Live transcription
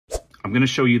I'm going to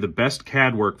show you the best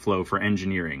CAD workflow for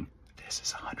engineering. This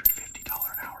is a $150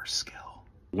 an hour skill.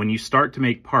 When you start to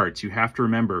make parts, you have to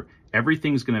remember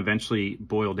everything's going to eventually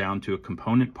boil down to a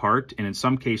component part, and in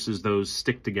some cases those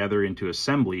stick together into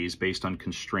assemblies based on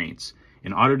constraints.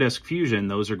 In Autodesk Fusion,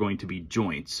 those are going to be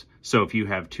joints. So if you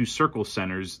have two circle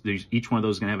centers, each one of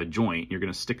those is going to have a joint. You're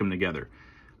going to stick them together.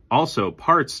 Also,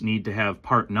 parts need to have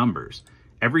part numbers.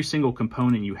 Every single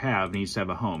component you have needs to have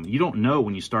a home. You don't know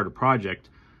when you start a project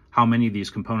how many of these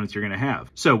components you're going to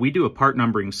have. So we do a part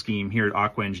numbering scheme here at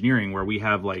Aqua Engineering where we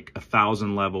have like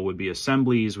 1,000 level would be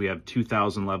assemblies, we have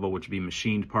 2,000 level which would be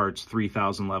machined parts,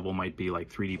 3,000 level might be like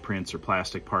 3D prints or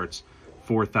plastic parts,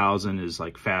 4,000 is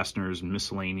like fasteners and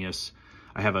miscellaneous.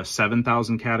 I have a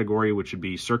 7,000 category which would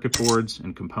be circuit boards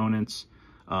and components,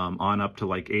 on up to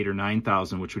like 8,000 or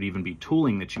 9,000 which would even be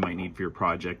tooling that you might need for your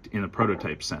project in a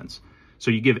prototype sense.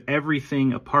 So you give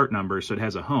everything a part number so it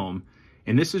has a home.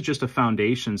 And this is just a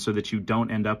foundation so that you don't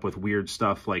end up with weird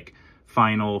stuff like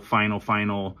final,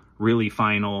 really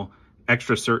final,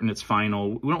 extra certain it's final.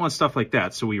 We don't want stuff like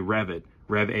that, so we rev it.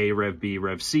 Rev A, Rev B,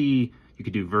 Rev C. You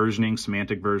could do versioning,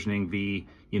 semantic versioning, V,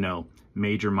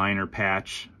 major, minor,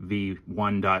 patch, V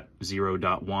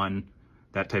 1.0.1,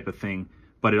 that type of thing.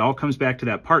 But it all comes back to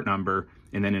that part number,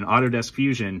 and then in Autodesk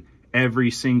Fusion, every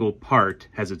single part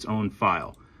has its own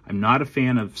file. I'm not a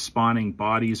fan of spawning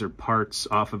bodies or parts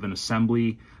off of an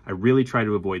assembly. I really try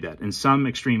to avoid that. In some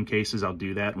extreme cases, I'll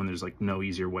do that when there's like no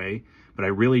easier way, but I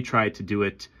really try to do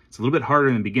it. It's a little bit harder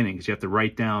in the beginning because you have to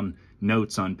write down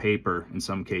notes on paper in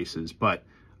some cases, but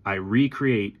I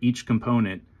recreate each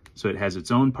component so it has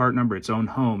its own part number, its own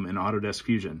home in Autodesk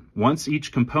Fusion. Once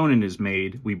each component is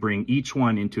made, we bring each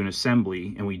one into an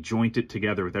assembly and we joint it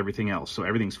together with everything else. So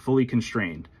everything's fully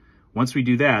constrained. Once we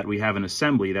do that, we have an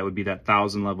assembly that would be that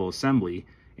 1,000 level assembly,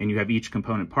 and you have each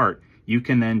component part. You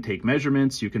can then take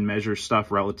measurements, you can measure stuff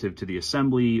relative to the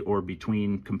assembly or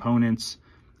between components.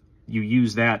 You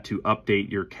use that to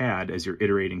update your CAD as you're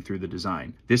iterating through the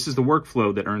design. This is the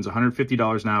workflow that earns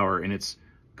 $150 an hour, and it's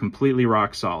completely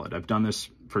rock solid. I've done this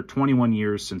for 21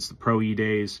 years since the Pro E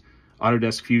days.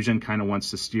 Autodesk Fusion kind of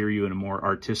wants to steer you in a more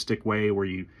artistic way where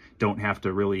you don't have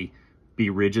to really be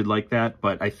rigid like that,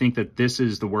 but I think that this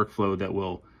is the workflow that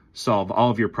will solve all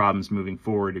of your problems moving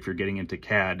forward if you're getting into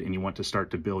CAD and you want to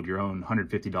start to build your own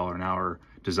 $150 an hour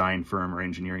design firm or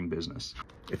engineering business.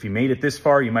 If you made it this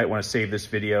far, you might want to save this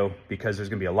video because there's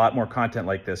going to be a lot more content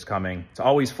like this coming. It's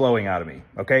always flowing out of me,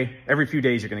 okay? Every few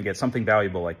days, you're going to get something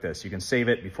valuable like this. You can save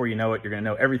it. Before you know it, you're going to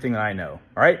know everything that I know.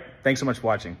 All right? Thanks so much for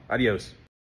watching. Adios.